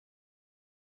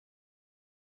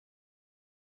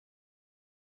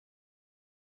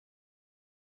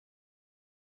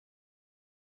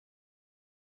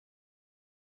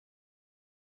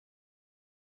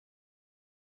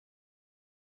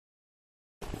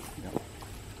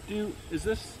Yeah. Is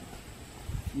this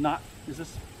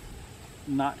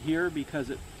not here because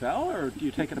it fell, or do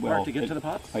you take it apart to get to the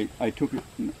pots? I took it.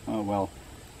 Well,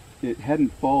 it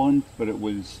hadn't fallen, but it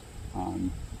was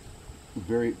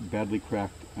very badly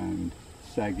cracked and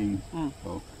sagging.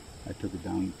 So I took it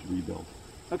down to rebuild.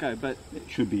 Okay, but it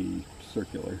should be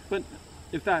circular. But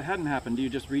if that hadn't happened, do you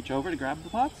just reach over to grab the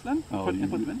pots then? Put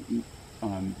them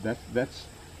in?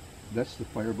 That's the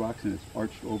firebox, and it's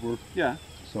arched over. Yeah.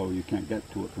 So you can't get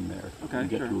to it from there. Okay, you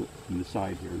get to it from the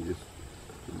side here. You just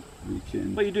reach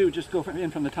in. But you do just go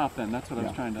in from the top then. That's what I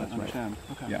was trying to understand.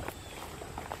 Right. Okay. Yeah.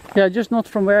 Yeah, just not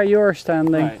from where you're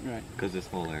standing. Right. Because this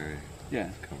whole area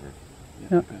is covered.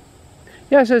 Yeah. Okay.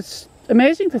 Yeah, so it's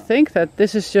amazing to think that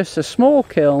this is just a small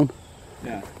kiln.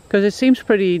 Yeah. Because it seems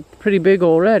pretty big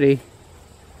already.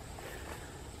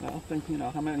 Well, think,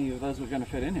 how many of those were going to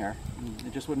fit in here?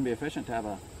 It just wouldn't be efficient to have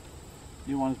a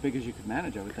new one as big as you could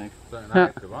manage, I would think. So now I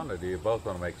have to wonder, do you both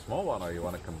want to make a small one, or you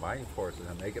want to combine forces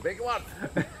and make a big one?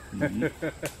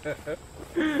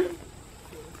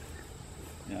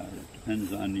 Yeah, it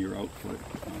depends on your output.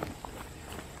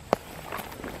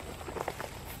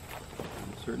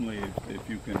 Certainly, if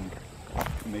you can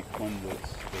make one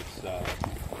that's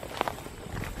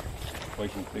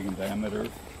twice as big in diameter,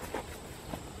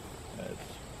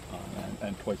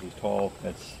 and twice as tall,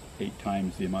 that's 8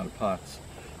 times the amount of pots.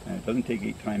 And it doesn't take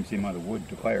 8 times the amount of wood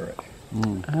to fire it.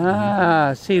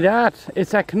 Ah, see that?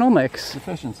 It's economics.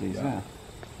 Efficiencies, yeah.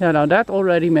 Yeah, now that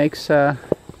already makes a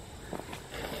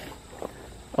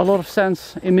lot of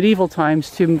sense in medieval times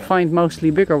to find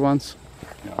mostly bigger ones.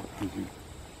 Yeah, because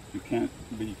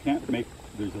you can't make,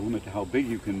 there's a limit to how big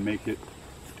you can make it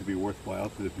to be worthwhile.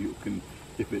 Because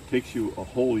if it takes you a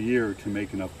whole year to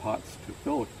make enough pots to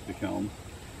fill the kiln,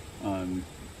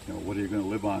 what are you going to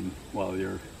live on while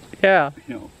you're,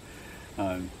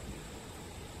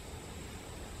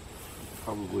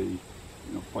 probably,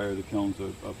 fire the kilns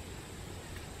a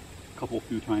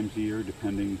few times a year,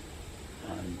 depending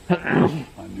on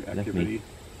your activity.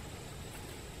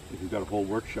 If you've got a whole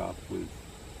workshop with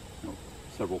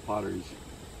several potters,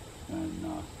 then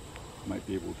you might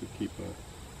be able to keep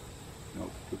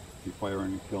be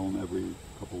firing a kiln every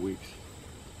couple of weeks.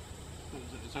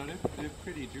 So they're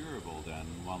pretty durable then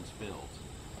once built.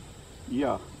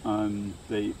 Yeah, when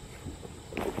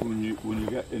you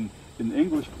get in the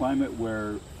English climate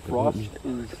where frost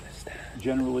is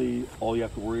generally all you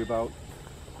have to worry about,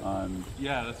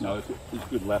 it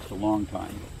could last a long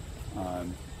time.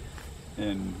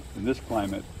 In this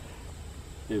climate,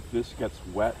 if this gets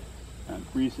wet and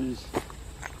freezes,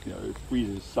 it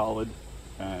freezes solid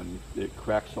and it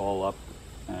cracks all up,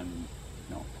 and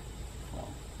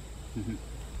you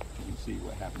can see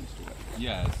what happens to it.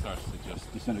 Yeah, it starts to just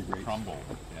disintegrate, crumble.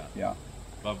 Yeah.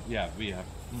 But yeah, we have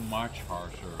much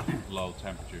harsher low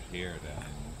temperatures here than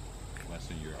in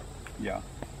Western Europe. Yeah.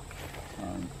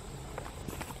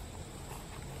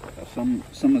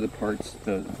 Some of the parts,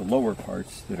 the lower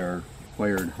parts that are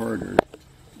fired harder,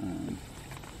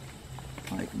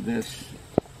 like this.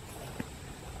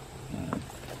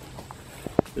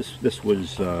 This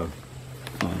was a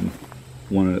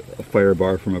fire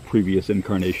bar from a previous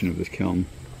incarnation of this kiln.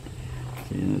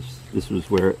 And this was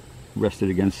where it rested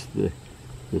against the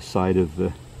side of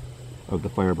the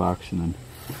firebox, and then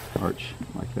arch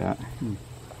like that, and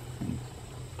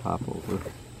top over.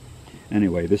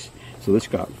 Anyway, this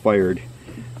got fired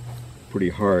pretty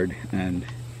hard, and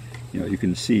you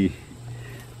can see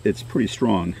it's pretty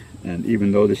strong. And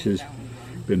even though this has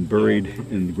been buried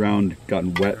in the ground,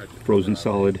 gotten wet, frozen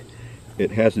solid,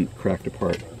 it hasn't cracked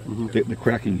apart. The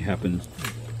cracking happens,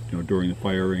 during the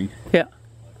firing. Yeah.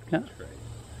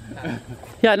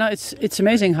 Yeah, no, it's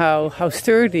amazing how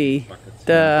sturdy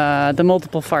the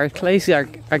multiple fired clays are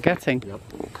getting. Yep.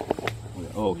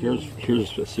 Oh,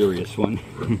 here's a serious one.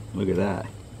 Look at that.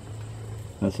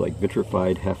 That's like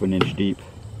vitrified, half an inch deep.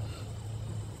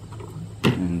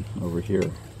 And over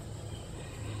here,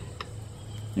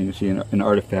 you can see an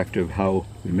artifact of how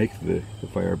we make the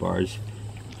fire bars.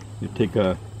 You take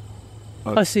a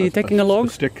you're taking a log? A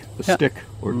stick,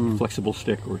 or flexible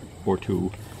stick, or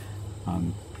two.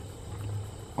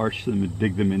 Arch them and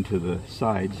dig them into the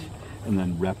sides, and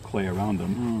then wrap clay around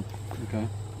them. Okay.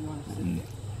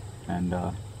 And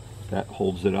that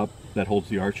holds it up. That holds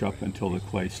the arch up until the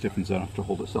clay stiffens enough to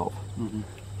hold itself.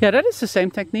 Yeah, that is the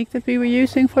same technique that we were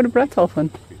using for the bread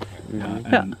oven.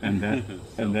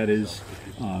 And that is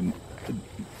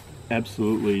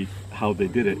absolutely how they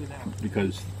did it,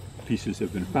 because pieces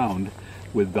have been found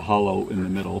with the hollow in the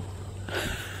middle.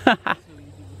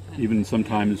 Even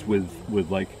sometimes with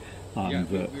like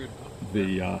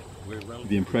the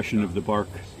impression of the bark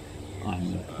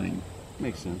on the thing.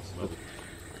 Makes sense.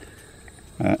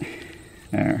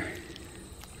 There.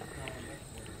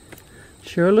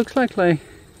 Sure looks like clay.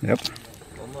 Yep.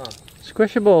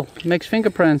 Squishable, makes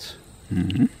fingerprints.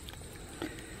 Mm-hmm.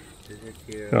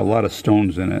 Got a lot of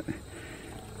stones in it,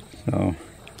 so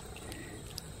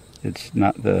it's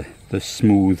not the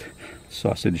smooth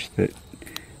sausage that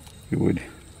you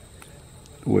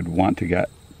would want to get.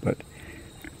 But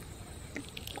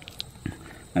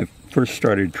I first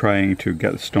started trying to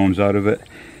get the stones out of it,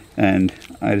 and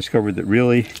I discovered that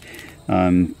really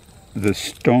the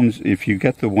stones, if you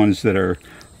get the ones that are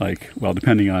like, well,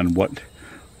 depending on what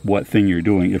thing you're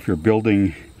doing, if you're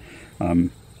building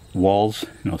walls,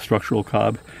 structural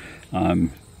cob,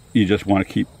 you just want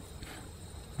to keep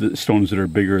the stones that are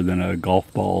bigger than a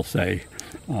golf ball, say,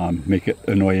 make it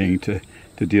annoying to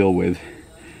deal with.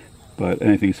 But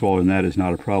anything smaller than that is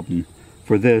not a problem.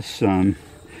 For this, you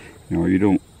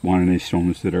don't want any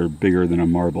stones that are bigger than a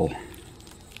marble.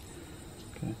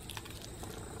 Okay.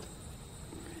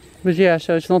 But yeah,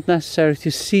 so it's not necessary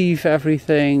to sieve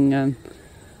everything and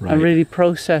really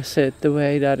process it the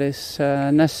way that is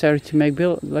necessary to make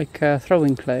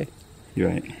throwing clay. You're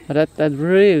right. But that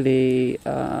really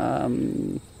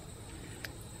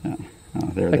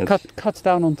cuts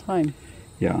down on time.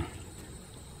 Yeah.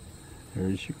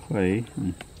 There's your clay.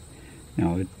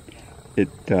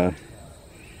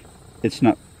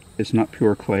 It's not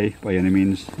pure clay by any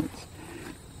means.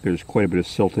 There's quite a bit of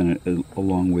silt in it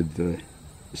along with the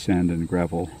sand and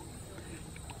gravel.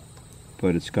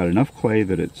 But it's got enough clay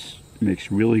that it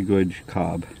makes really good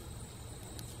cob.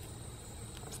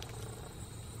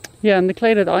 Yeah, and the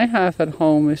clay that I have at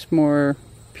home is more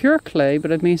pure clay, but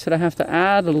it means that I have to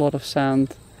add a lot of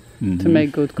sand to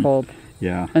make good cob.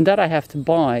 Yeah. And that I have to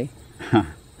buy.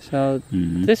 So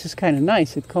this is kind of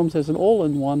nice. It comes as an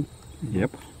all-in-one.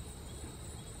 Yep.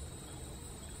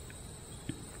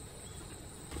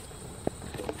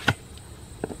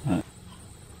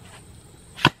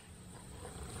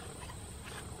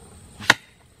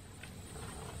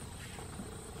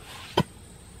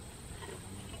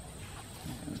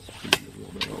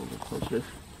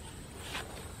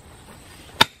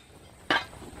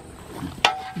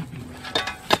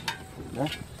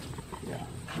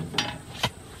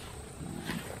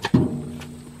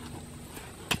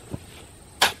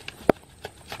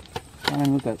 Come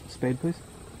in with that spade, please.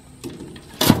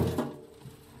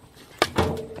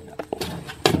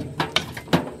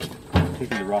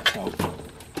 Taking the rocks out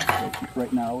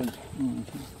right now is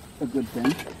a good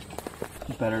thing.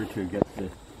 It's better to get the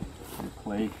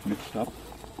clay mixed up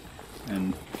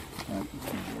and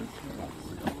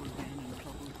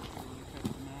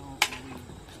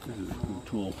this is a cool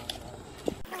tool.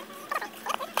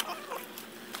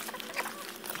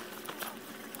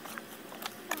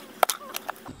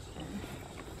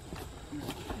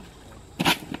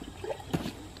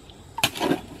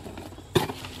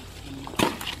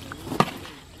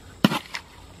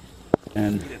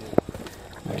 And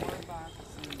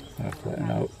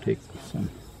flatten out, take some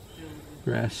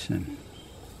grass, and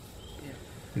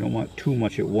you don't want too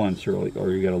much at once, or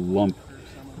you got a lump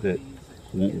that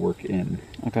won't work in.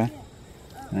 Okay.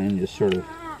 And just sort of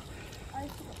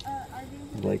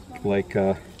like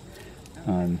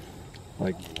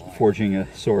forging a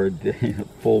sword,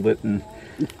 fold it and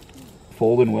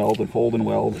fold and weld and fold and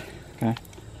weld. Okay.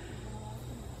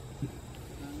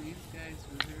 These guys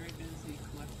were very busy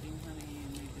collecting honey,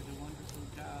 and they did a wonderful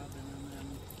job. And then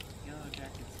Yellow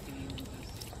Jackets came and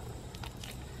just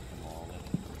all of it.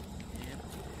 Yep.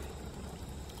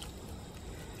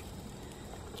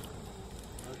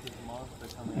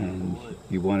 And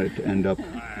you want it to end up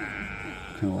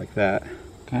kind of like that.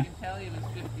 Okay. I tell you, it was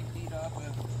 50 feet off of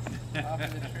the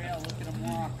trail. Look at them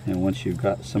walk. And once you've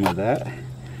got some of that,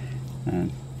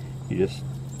 and you just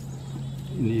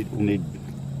will need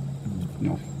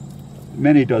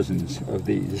many dozens of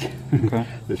these. Okay.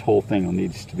 This whole thing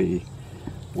needs to be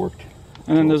worked.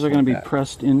 And then those are going to be that.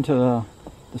 pressed into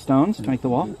the stones to make the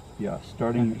wall? Yeah,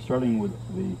 starting with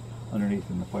the underneath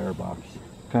in the firebox.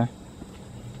 Okay.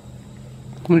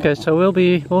 Okay, so we'll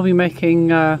be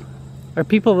making, or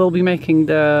people will be making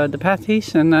the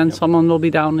patties, and then someone will be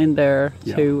down in there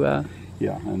to.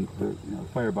 Yeah, and the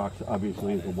firebox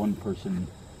obviously is a one-person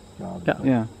job.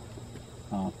 Yeah.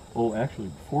 Yeah. Actually,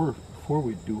 before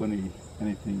we do any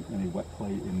wet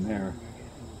clay in there,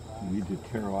 we need to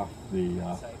tear off the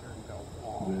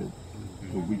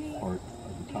weak part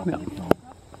of the top of the kiln.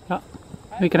 Yeah.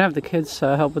 We can have the kids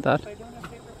help with that.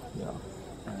 Yeah.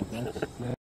 That's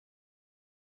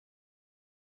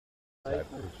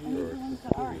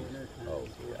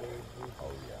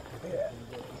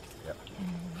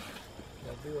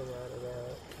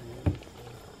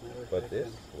But this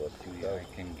was I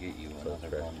can get you another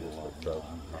bundle of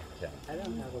I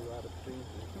don't have a lot of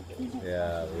trees.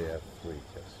 yeah, we have 3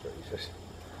 castrations.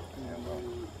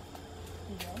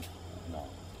 No.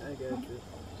 I got this,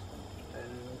 I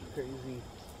don't know, crazy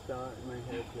thought in my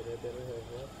head that I better have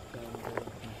less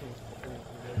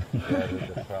Yeah,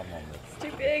 the problem It's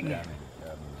too big.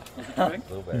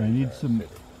 I need some.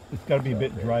 It's got to be a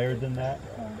bit drier than that.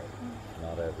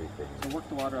 not everything. So work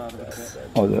the water out of it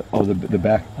a bit. The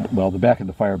back. Well, the back of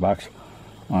the firebox.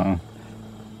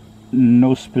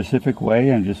 No specific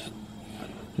way. I'm just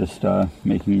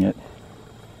making it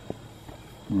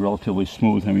relatively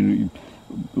smooth. I mean,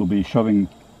 we'll be shoving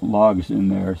logs in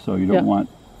there, so you don't want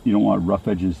rough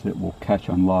edges that will catch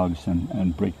on logs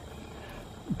and break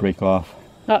off.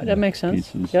 Oh, that makes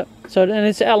sense. Pieces. Yep. So then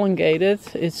it's elongated.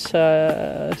 It's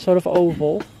sort of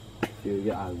oval.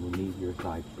 Yeah, I will need your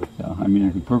side. Yeah, I mean,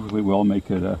 you can perfectly well make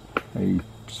it a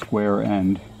square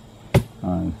end.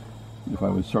 If I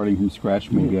was starting from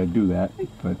scratch, maybe I'd do that,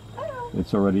 but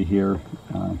it's already here,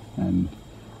 and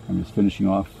I'm just finishing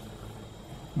off,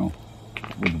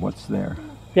 with what's there.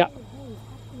 Yeah.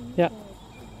 Yeah.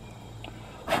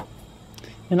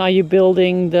 And are you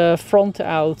building the front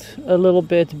out a little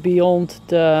bit beyond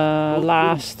the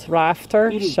last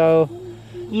rafter, so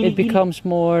it becomes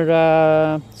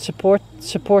more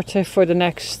supportive for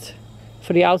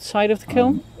the outside of the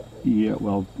kiln? Yeah,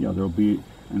 well, there'll be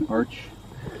an arch.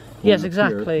 Yes, here,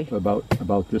 exactly.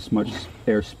 About this much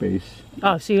airspace.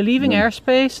 Oh, so you're leaving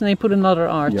airspace and then you put another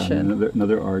arch Yeah, in.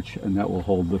 another arch, and that will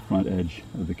hold the front edge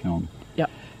of the kiln. Yeah.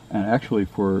 And actually,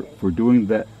 for doing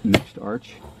that next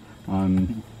arch,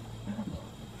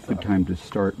 good time to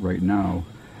start right now.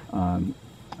 I'm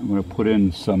going to put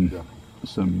in some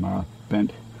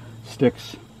bent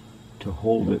sticks to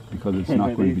hold it, because it's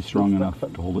not going to be strong enough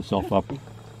to hold itself up.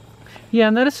 Yeah,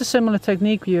 and that is a similar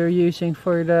technique you're using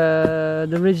for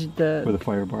the rigid For the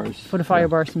fire bars. for the fire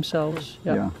bars themselves.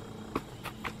 Yeah. Yeah.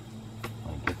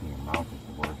 Like getting your mouth is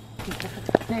the worst.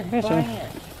 Okay, so Yeah.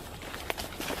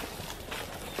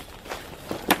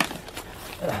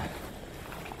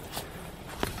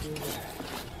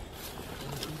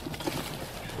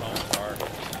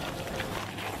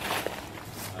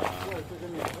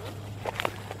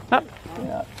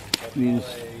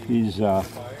 These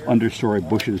understory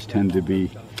bushes tend to be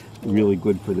really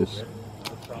good for this,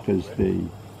 because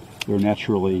they're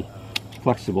naturally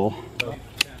flexible.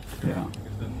 Yeah.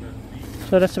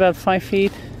 so that's about 5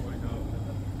 feet.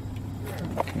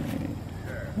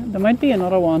 There might be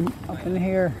another one up in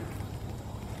here,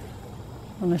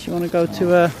 unless you want to go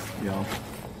to a. Yeah.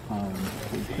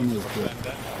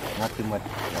 Not too much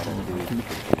water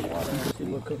to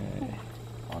the water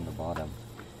on the bottom.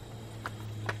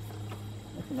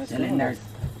 That's a nice And then cylinder. there's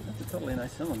That's a totally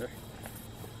nice cylinder.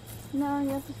 No, you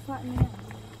have to flatten it out.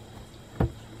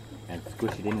 and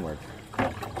squish it inward.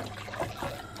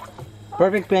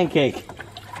 Perfect pancake.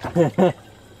 You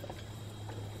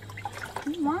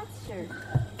monster.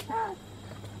 Ah.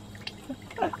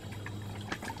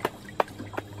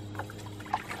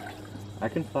 I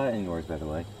can flatten yours, by the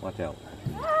way. Watch out.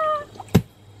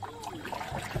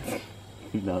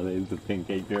 No, there's the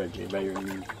pancake directly by your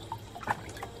knees.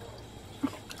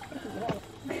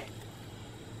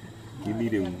 You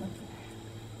need him.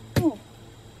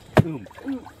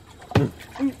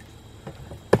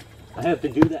 I have to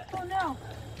do that. Oh no.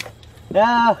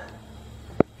 No!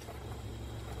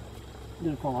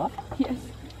 Did it fall off? Yes.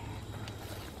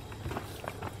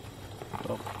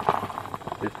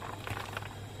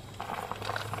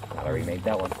 I already made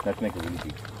that one. Let's make it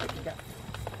easy.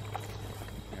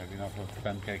 You have enough of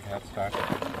pancake head start?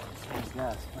 It's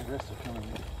gas. My wrists are killing me.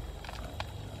 I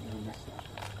missed that.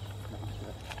 That was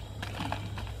it.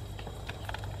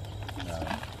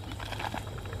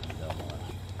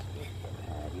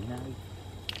 Patty knife.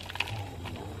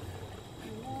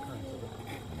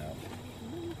 No.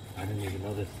 I don't even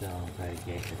know this patty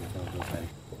cake. I just don't know patty.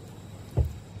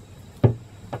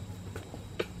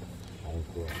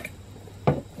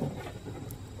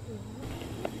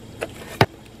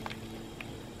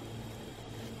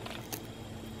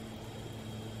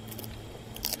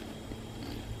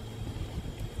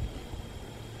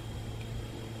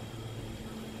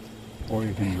 Or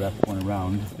you can wrap one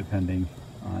around, depending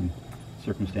on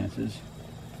circumstances.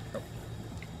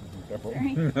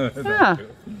 Yeah.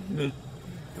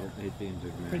 Don't pay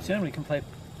attention, Pretty soon we can play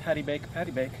patty bake.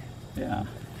 Yeah.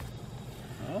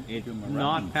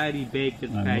 Not patty baked,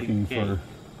 it's I'm patty looking cake. for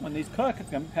When these cook, it's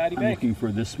gonna be patty I'm bake. looking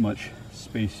for this much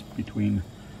space between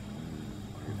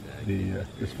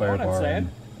this fire What I'm bar saying.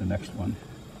 and the next one.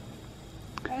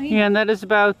 Yeah, and that is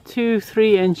about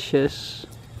 2-3 inches.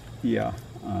 Yeah.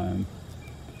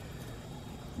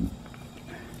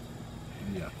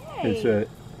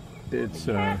 It's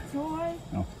Cat toy.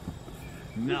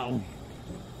 No.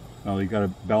 well, you got to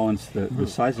balance the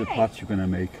size of pots you're going to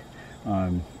make.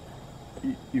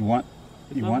 You want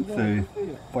the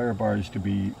fire bars to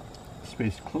be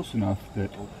spaced close enough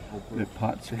that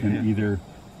pots can either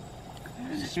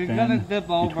span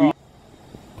between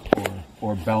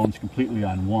or balance completely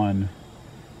on one.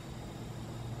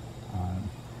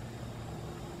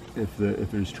 If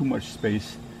there's too much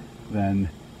space, then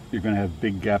you're going to have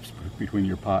big gaps between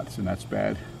your pots, and that's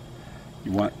bad.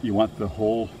 You want the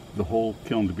whole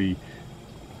kiln to be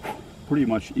pretty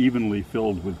much evenly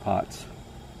filled with pots.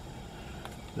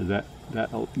 That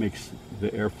makes the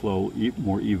airflow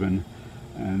more even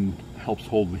and helps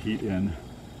hold the heat in.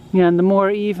 Yeah, and the more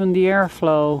even the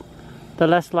airflow, the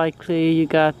less likely you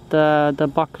get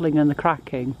the buckling and the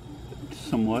cracking.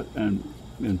 Somewhat, and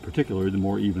in particular, the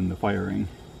more even the firing.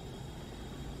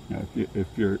 Now,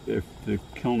 if the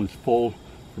kiln is full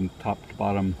from top to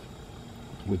bottom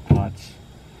with pots,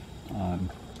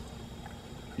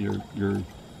 you're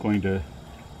going to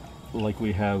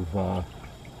likely have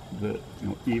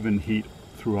even heat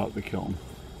throughout the kiln.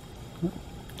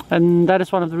 And that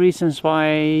is one of the reasons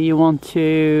why you want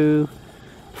to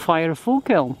fire a full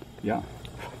kiln. Yeah.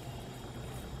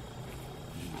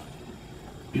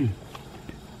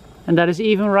 And that is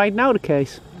even right now the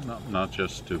case. Not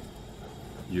just to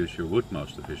use your wood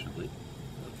most efficiently.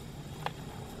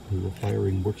 The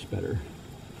firing works better.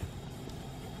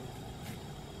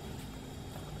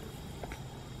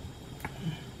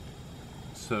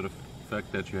 So the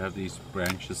fact that you have these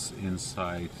branches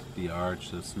inside the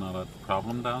arch, that's not a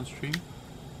problem downstream?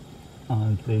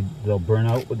 They'll burn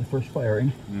out with the first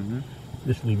firing,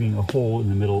 just leaving a hole in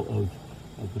the middle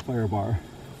of the fire bar.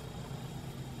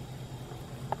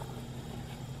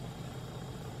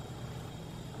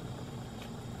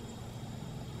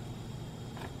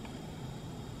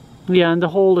 Yeah, and the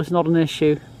hole is not an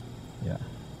issue. Yeah.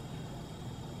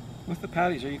 With the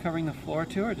patties, are you covering the floor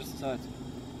too, or just the sides?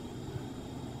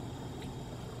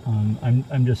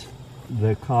 I'm just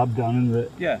the cob down in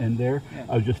there. Yeah.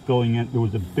 I was just filling in. There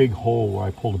was a big hole where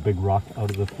I pulled a big rock out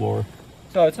of the floor.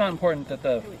 So it's not important that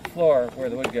the floor where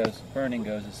the wood goes, burning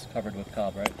goes, is covered with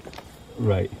cob, right?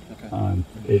 Right. Okay.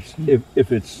 It's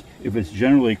if it's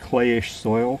generally clayish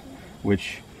soil,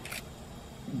 which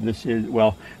this is.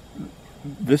 Well,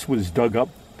 this was dug up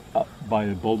by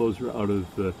a bulldozer out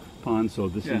of the pond, so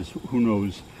this is, who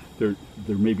knows, there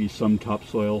may be some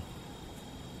topsoil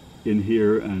in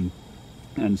here and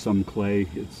some clay.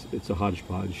 It's a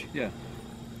hodgepodge. Yeah.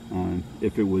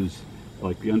 If it was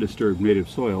like the undisturbed native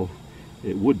soil,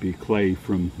 it would be clay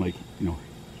from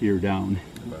here down.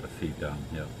 About a feet down,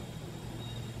 yeah.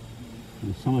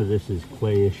 And some of this is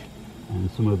clayish,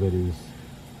 and some of it is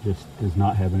just does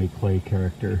not have any clay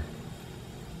character.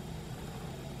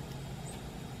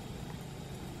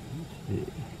 Let's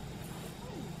see.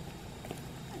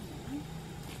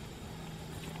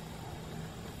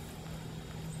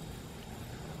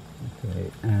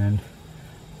 Okay, and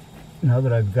now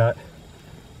that I've got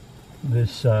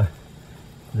this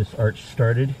this arch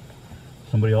started,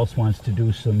 somebody else wants to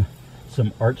do some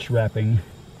arch wrapping.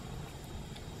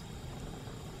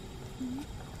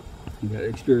 You got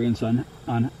experience on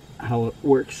how it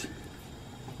works.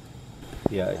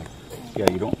 Yeah,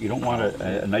 you don't want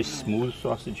a nice smooth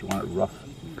sausage. You want it rough.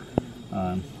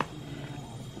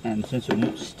 And since it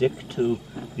won't stick to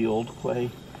the old clay,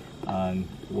 you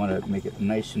want to make it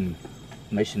nice and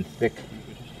thick,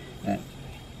 and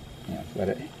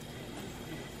let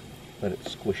it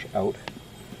squish out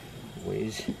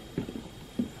ways.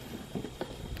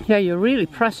 Yeah, you're really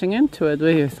pressing into it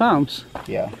with your thumbs.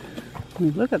 Yeah. I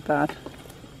mean, look at that.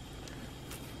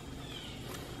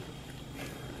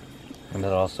 And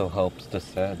it also helps the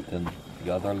set and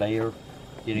the other layer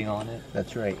getting on it.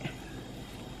 That's right.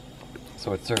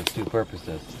 So it serves two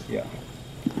purposes. Yeah.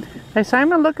 Hey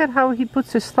Simon, look at how he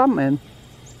puts his thumb in.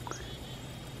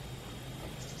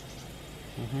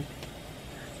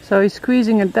 So he's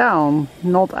squeezing it down,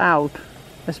 not out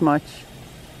as much.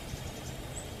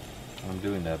 I'm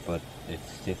doing that, but it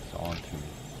sticks onto me.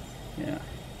 Yeah.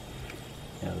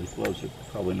 Yeah, these gloves are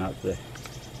probably not the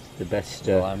best.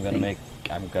 Well, I'm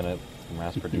gonna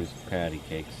mass produce patty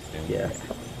cakes soon. Yeah. Did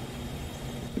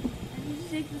you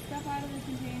take the stuff out of the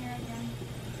container again?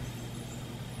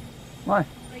 Why?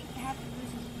 Like, half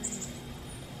of this is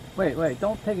Wait,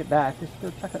 don't take it back. Just go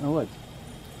chuck it in the woods.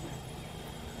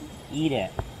 Eat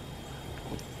it.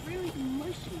 really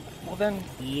mushy. Well then,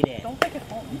 Eat it. don't take it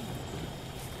home.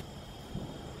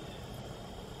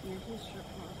 Yeah, just short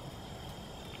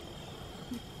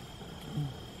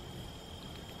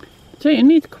So you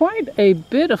need quite a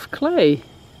bit of clay.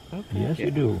 Yes,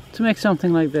 you do. To make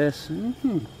something like this.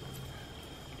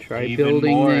 Try Even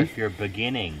building more the, if you're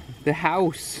beginning. the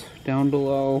house down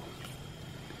below.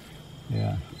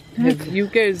 Yeah. You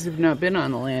guys have not been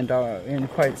on the land in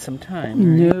quite some time,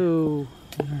 right? No.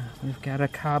 We've got a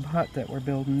cob hut that we're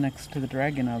building next to the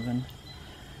dragon oven.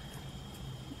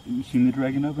 You seen the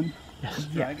dragon oven?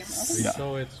 Yes. We Yeah.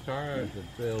 saw it start the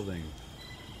building.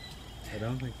 I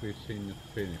don't think we've seen it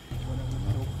finish.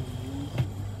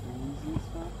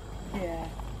 Yeah.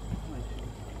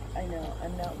 I know,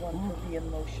 I'm not one for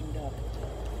being motioned up.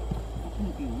 I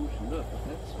can't be motioned up, but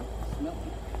that's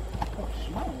smelly. Oh,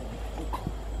 smelly.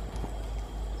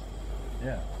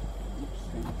 Yeah.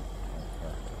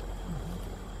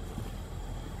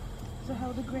 So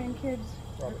how the grandkids?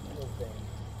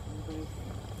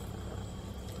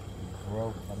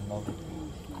 Growth another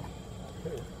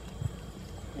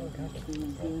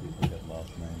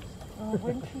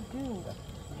When'd she do?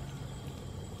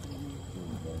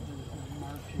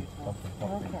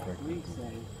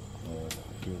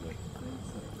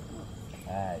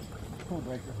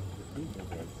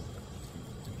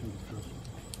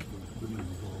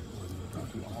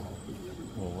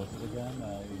 Well, what's it again?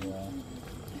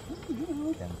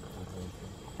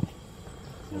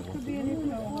 Could be anything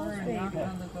We're else, knock baby.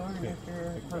 on the door and if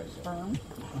you're her sperm.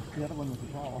 The other one was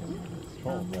a ball.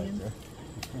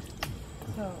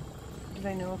 So, do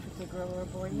they know if it's a girl or a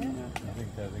boy yet? I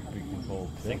think we can hold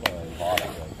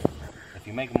If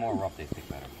you make them more rough, they stick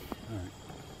better.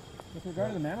 With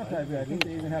regard to the mammotype, I think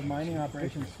they even have mining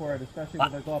operations for it, especially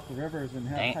when they go up the rivers and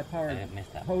have Dang, high-powered I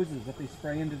missed that. hoses that they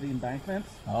spray into the embankments.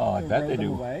 Oh, I to bet row they them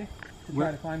do. away to Where-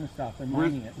 try to find the stuff. They're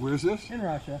mining it. Where's this? In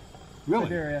Russia. Really?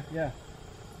 Siberia, yeah.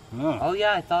 Oh. Oh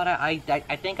yeah, I thought I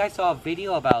think I saw a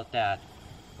video about that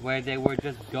where they were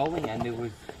just going and you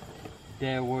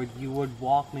would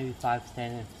walk maybe 5 to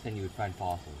 10 minutes and you would find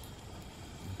fossils,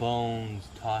 bones,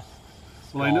 tusks.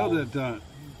 Well, I know skulls.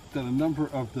 that a number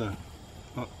of the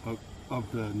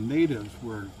natives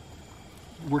were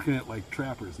working it like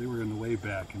trappers. They were in the way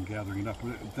back and gathering it up.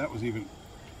 But that was even.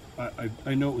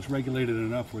 I know it was regulated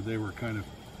enough where they were kind of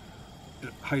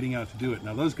hiding out to do it.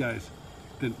 Now those guys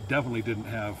definitely didn't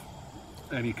have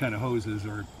any kind of hoses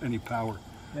or any power.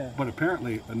 Yeah. But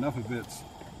apparently enough of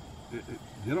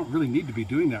they don't really need to be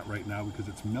doing that right now because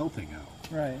it's melting out.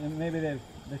 Right, and maybe they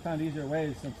found easier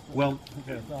ways since. Well,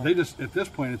 since it's they just at this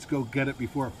point it's go get it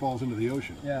before it falls into the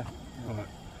ocean. Yeah.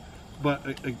 But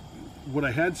what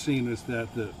I had seen is that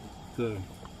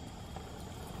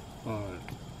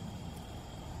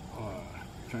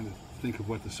trying to think of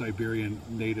what the Siberian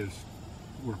natives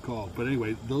were called. But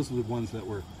anyway, those are the ones that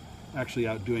were actually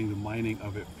out doing the mining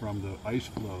of it from the ice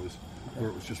flows, where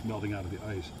it was just melting out of the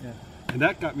ice. Yeah. And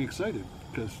that got me excited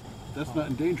because that's not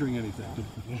endangering anything.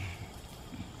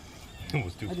 It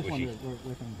was too I just squishy. wondered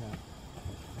where things at.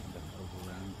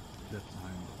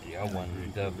 Yeah, when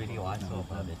the video I saw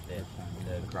about it,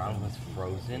 the ground was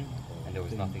frozen and there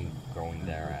was nothing growing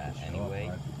there anyway.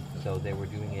 So they were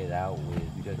doing it out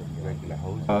with just regular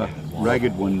hoses.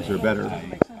 Ragged ones are better.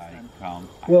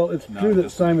 Well, it's true that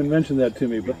Simon mentioned that to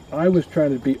me, but I was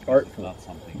trying to be artful. Not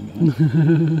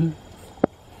something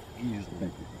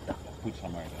put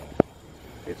somewhere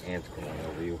It's ants crawling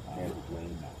over you.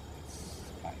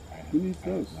 Who needs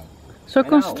those? So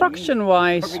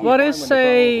construction-wise, what is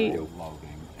a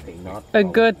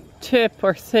good tip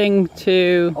or thing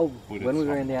to When we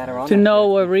were in the Adirondack, to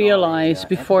know or realize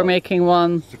before making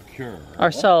one secure.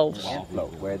 ourselves?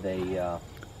 where they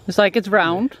It's like it's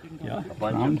round. Yeah. a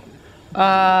bunch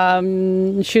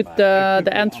Should the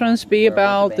entrance be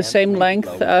about the same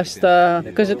length as the?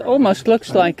 Because it almost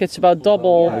looks like it's about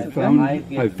double. I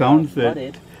found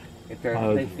that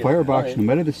firebox, no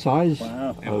matter the size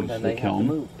of the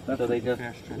kiln, So they just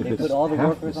if they it's put all the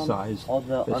half the workers on size, all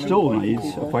the it still needs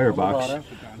a firebox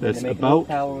that's They make no about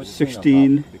power between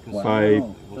 16 by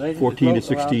So they just 14 to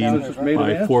float around 16 down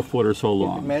by 4 foot or so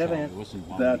long. Made of ants.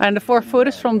 And the 4 foot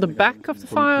is from the back of the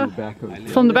fire,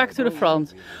 from the back to the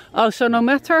front. Oh, so no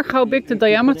matter how big the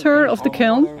diameter of the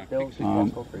kiln,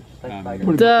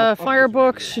 the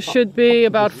firebox should be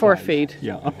about 4 feet.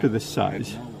 Yeah, up to this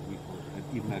size.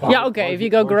 Yeah, okay. If you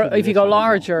go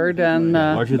larger, then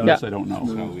Larger than yeah, this, I don't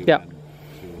know. yeah,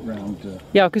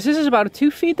 yeah. Because this is about a 2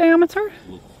 feet diameter.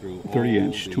 30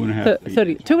 inch, 2.5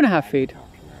 feet. 2.5 feet,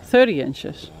 30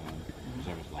 inches.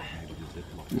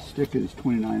 The stick is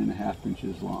 29.5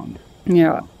 inches long.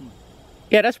 Yeah,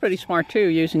 yeah. That's pretty smart too.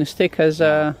 Using a stick as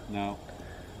a. No.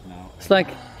 It's like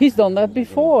he's done that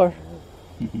before.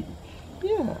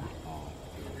 Yeah.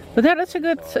 But yeah, that's a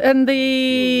good. And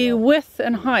the width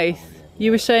and height,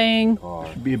 you were saying.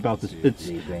 Should be about this.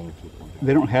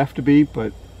 They don't have to be,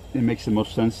 but it makes the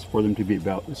most sense for them to be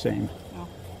about the same.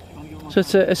 So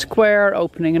it's a square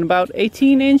opening and about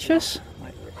 18 inches.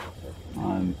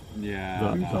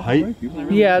 Yeah. The height?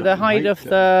 Yeah, the height of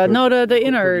the the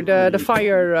inner the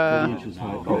fire. 30 inches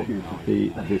high. Oh,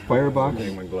 the firebox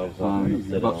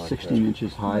about 16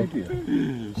 inches high,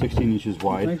 16 inches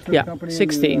wide. Yeah,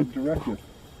 16.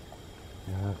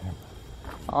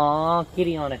 Aw,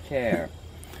 kitty on a chair.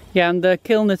 Yeah, and the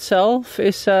kiln itself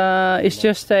is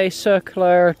just a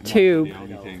circular tube.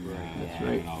 That's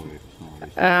right.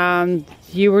 And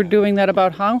you were doing that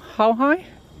about how high?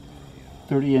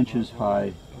 30 inches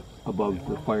high above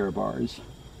the fire bars.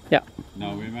 Yeah.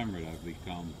 No, remember that we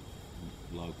come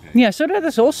located. Yeah, so that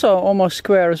is also almost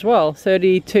square as well.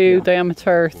 32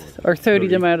 diameter or 30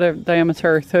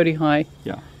 diameter, 30 high.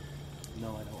 Yeah.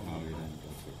 No, we didn't.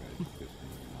 That's okay.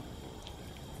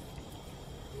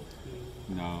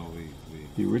 No, we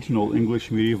The original English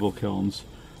medieval kilns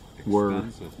were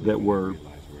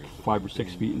 5 or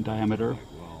 6 feet in diameter.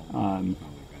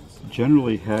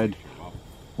 Generally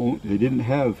they didn't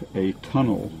have a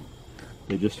tunnel.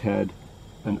 They just had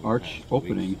an arch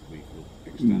opening,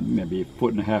 maybe a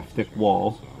 1.5 foot thick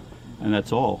wall, and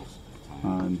that's all.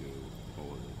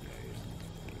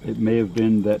 It may have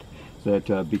been that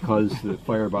because the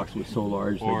firebox was so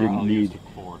large, they didn't need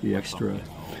the extra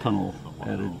tunnel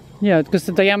added. Yeah, because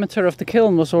the diameter of the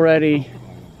kiln was already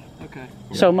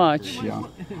so much. Yeah.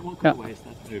 It won't go to waste.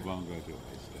 It won't go to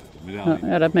waste.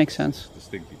 Yeah, that makes sense.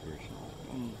 Distinctly version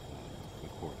of the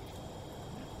court.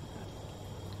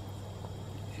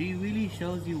 She really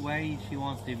shows you where she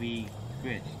wants to be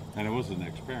rich. And it was an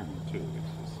experiment too.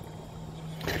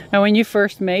 And when you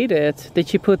first made it,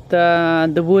 did you put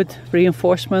the wood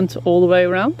reinforcement all the way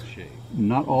around?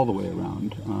 Not all the way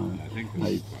around.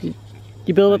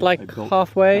 You build it like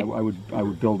halfway? I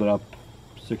would build it up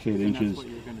 6-8 inches,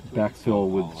 backfill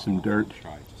with some dirt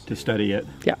to steady it.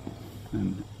 Yeah.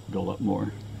 And build up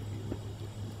more.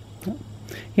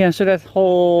 Yeah, so that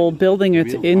whole building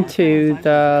it into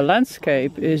the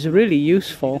landscape is really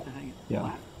useful.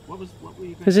 Yeah.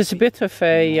 Because it's a bit of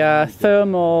a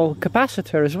thermal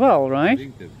capacitor as well,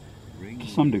 right? To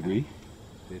some degree.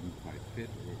 Didn't quite fit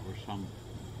or some,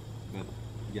 but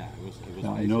yeah, it was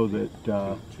Now, I know that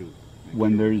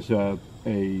when there's a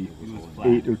 8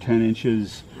 or 10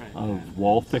 inches of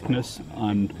wall thickness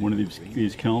on one of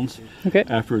these kilns,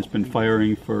 after it's been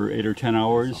firing for 8 or 10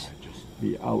 hours,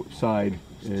 the outside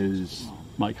is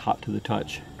like hot to the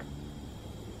touch.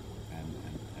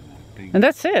 And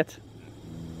that's it.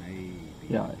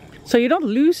 Yeah. So you're not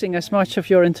losing as much of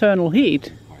your internal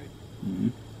heat,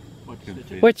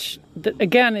 which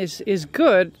again is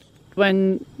good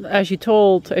when, as you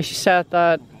said,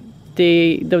 that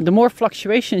the more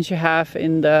fluctuations you have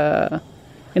in the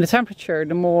temperature,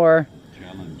 the more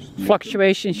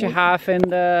fluctuations you have in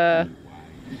the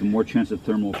more chance of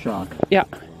thermal shock. Yeah.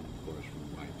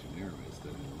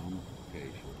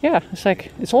 Yeah,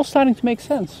 it's all starting to make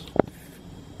sense.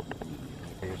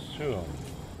 I assume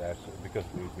that's because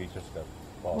we just got.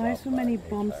 Why so many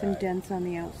bumps and dents on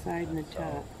the outside and the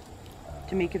top?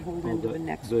 To make it hold into the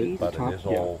next piece? The top,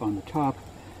 on the top,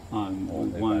 we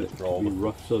want it to be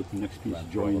rough so that the next piece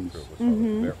joins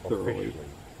thoroughly.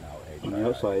 On the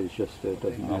outside, it's just it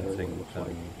doesn't matter what it looks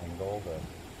like.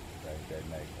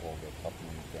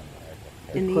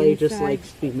 And the clay inside, just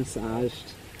likes to be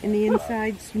massaged. And the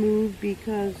inside smooth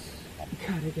because...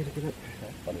 God, I gotta get up.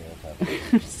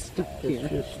 I'm stuck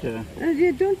here.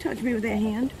 yeah, don't touch me with that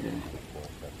hand.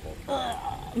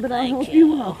 But I hope you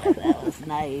will. That was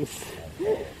nice.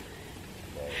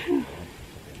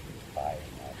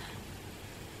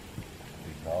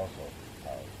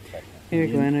 Here,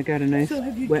 Glenn, I got a nice So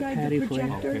have you wet tried patty the for you.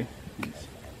 projector?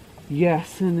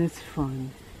 Yes, and it's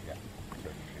fun.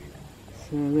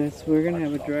 So we're gonna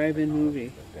have a drive-in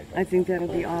movie. I think that'll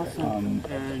be awesome.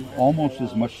 Almost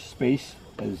as much space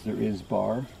as there is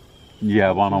bar.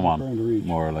 Yeah, one-on-one,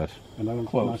 more or less. And I don't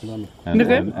Close. knock it on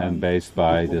the... And based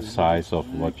by the size of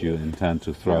what you intend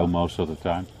to throw most of the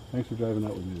time. Thanks for driving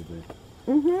out with me today.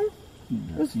 It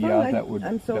was fun. Yeah, that would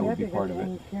I'm so that would happy be part I of got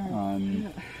it. to own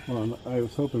Karen. Well, I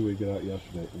was hoping we'd get out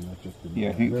yesterday, and that just didn't Yeah,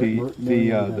 I happen. think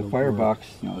the firebox,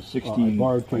 16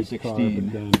 borrowed by Kate's car, 16.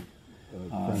 but then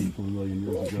a friend from a million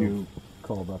years If ago you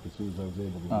called up as soon as I was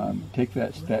able to. take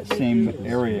that same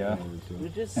area,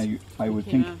 and I would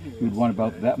think you'd want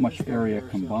about that much area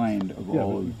combined of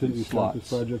all of didn't the you start this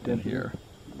slots project in yesterday? here.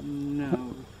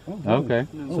 No. Okay.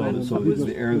 So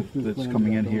the air that's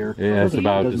coming in here, Yeah, it's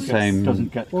about the doesn't same.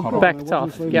 get cut off. Backed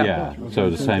off, yeah. Yeah, so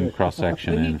the same cross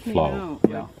section in flow.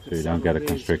 Yeah, So you don't get a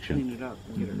constriction. Clean it up,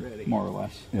 get it ready. more or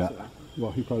less. Yeah.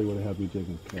 Well, he probably would have had me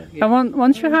digging. And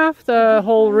once you have the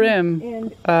whole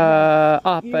rim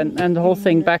up and the whole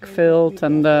thing backfilled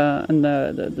and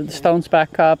the stones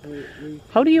back up,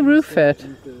 how do you roof it?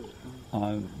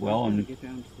 Well,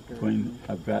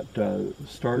 I've got the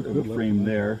start of the frame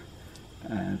there.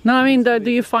 No, I mean, do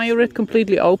you fire it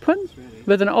completely open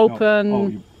with an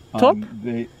open top?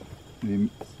 The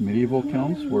medieval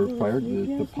kilns were fired.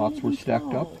 The pots were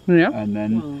stacked up. Yeah. And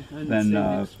then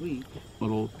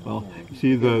little, well, you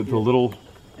see the little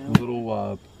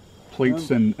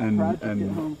plates and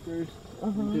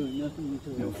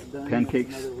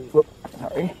pancakes. Whoop,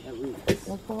 sorry.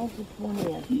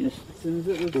 Yes.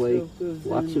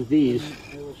 Lots of these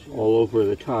all over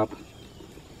the top.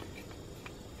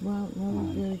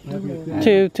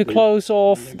 To close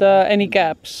off any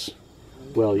gaps.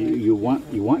 Well, you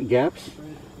want gaps,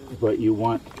 but you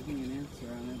want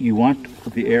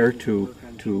the air to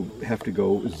have to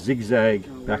go zigzag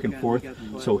back and forth,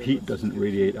 so heat doesn't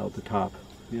radiate out the top,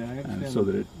 and so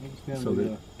that it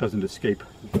doesn't escape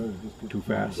too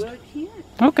fast.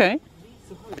 Okay.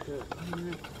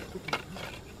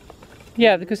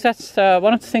 Yeah, because that's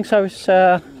one of the things I was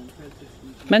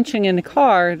mentioning in the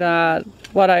car, that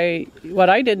what I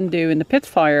didn't do in the pit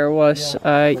fire was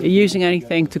using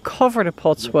anything to cover the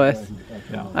pots with.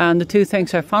 Yeah. And the two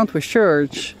things I found were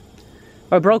sherds,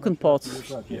 or broken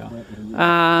pots. Yeah.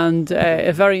 And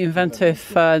a very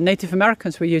inventive Native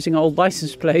Americans were using old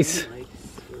license plates.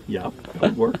 Yeah, that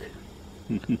would work.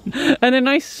 And they're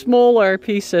nice smaller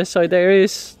pieces, so there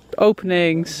is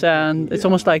openings and it's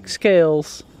almost like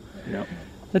scales. Yeah.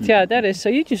 But yeah, that is, so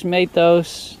you just made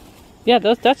those, yeah,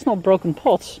 that's not broken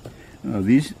pots.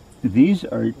 These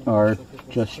are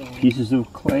just pieces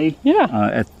of clay.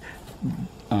 Yeah.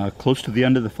 Close to the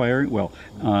end of the firing. Well,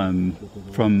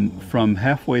 from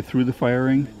halfway through the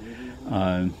firing,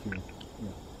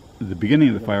 the beginning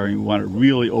of the firing, you want it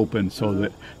really open so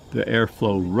that the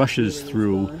airflow rushes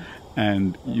through,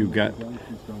 and you get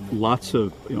lots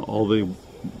of all the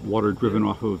water driven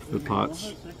off of the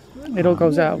pots. It all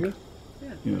goes out.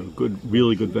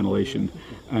 Really good ventilation,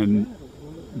 and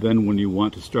then when you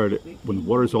want to start it, when the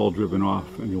water's all driven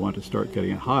off and you want to start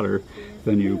getting it hotter,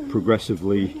 then you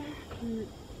progressively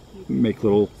make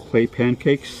little clay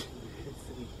pancakes,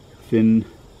 thin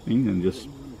thing, and just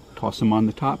toss them on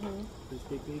the top.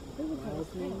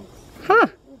 Huh.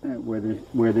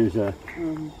 Where there's a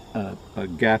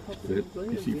gap that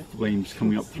you see flames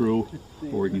coming up through,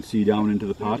 or you can see down into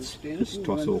the pots, just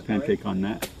toss a little pancake on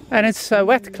that. And it's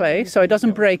wet clay, so it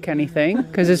doesn't break anything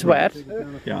because it's wet.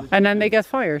 Yeah. And then they get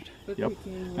fired. Yep.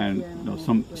 And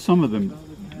some of them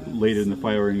later in the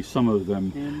firing, some of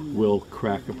them will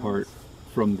crack apart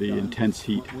from the intense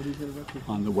heat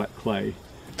on the wet clay.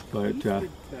 But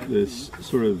this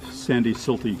sort of sandy,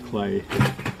 silty clay,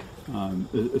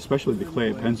 especially the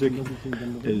clay at Penzic,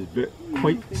 is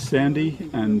quite sandy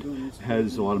and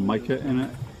has a lot of mica in it,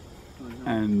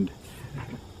 and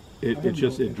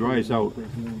it dries out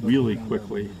really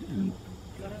quickly, and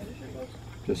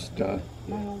just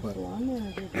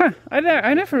Huh,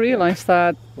 I never realized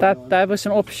that was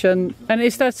an option. And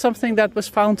is that something that was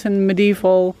found in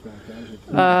medieval?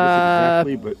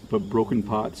 Exactly, but broken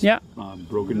pots, yeah,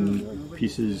 broken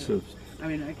pieces of,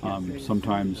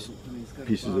 sometimes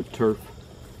pieces of turf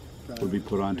would be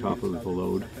put on top of the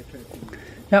load.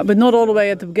 Yeah, but not all the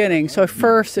way at the beginning. So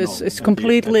first it's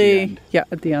completely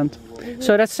at the end.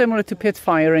 So that's similar to pit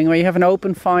firing, where you have an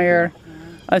open fire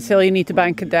until you need to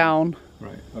bank it down,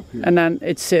 and then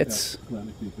it sits.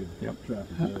 Yep.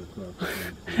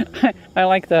 I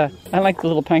like the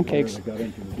little pancakes.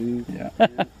 Yeah.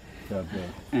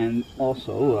 And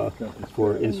also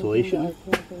for insulation,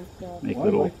 make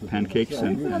little pancakes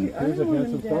and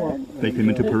make them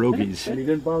into pierogies.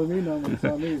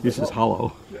 This is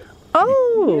hollow.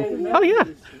 Oh yeah.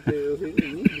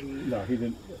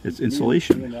 It's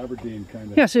insulation.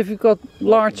 Yeah, so if you've got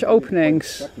large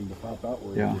openings.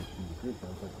 Yeah.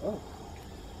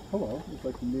 Hello, it's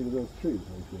like the meat of those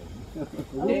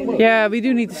trees. Yeah, we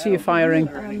do need to see a firing.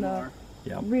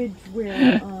 Yeah. Ridge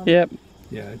where, Yep.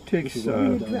 Yeah, it takes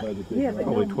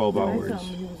probably 12 hours.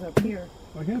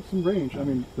 I have some range. I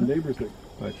mean, the neighbors that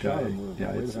But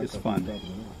yeah, it's fun.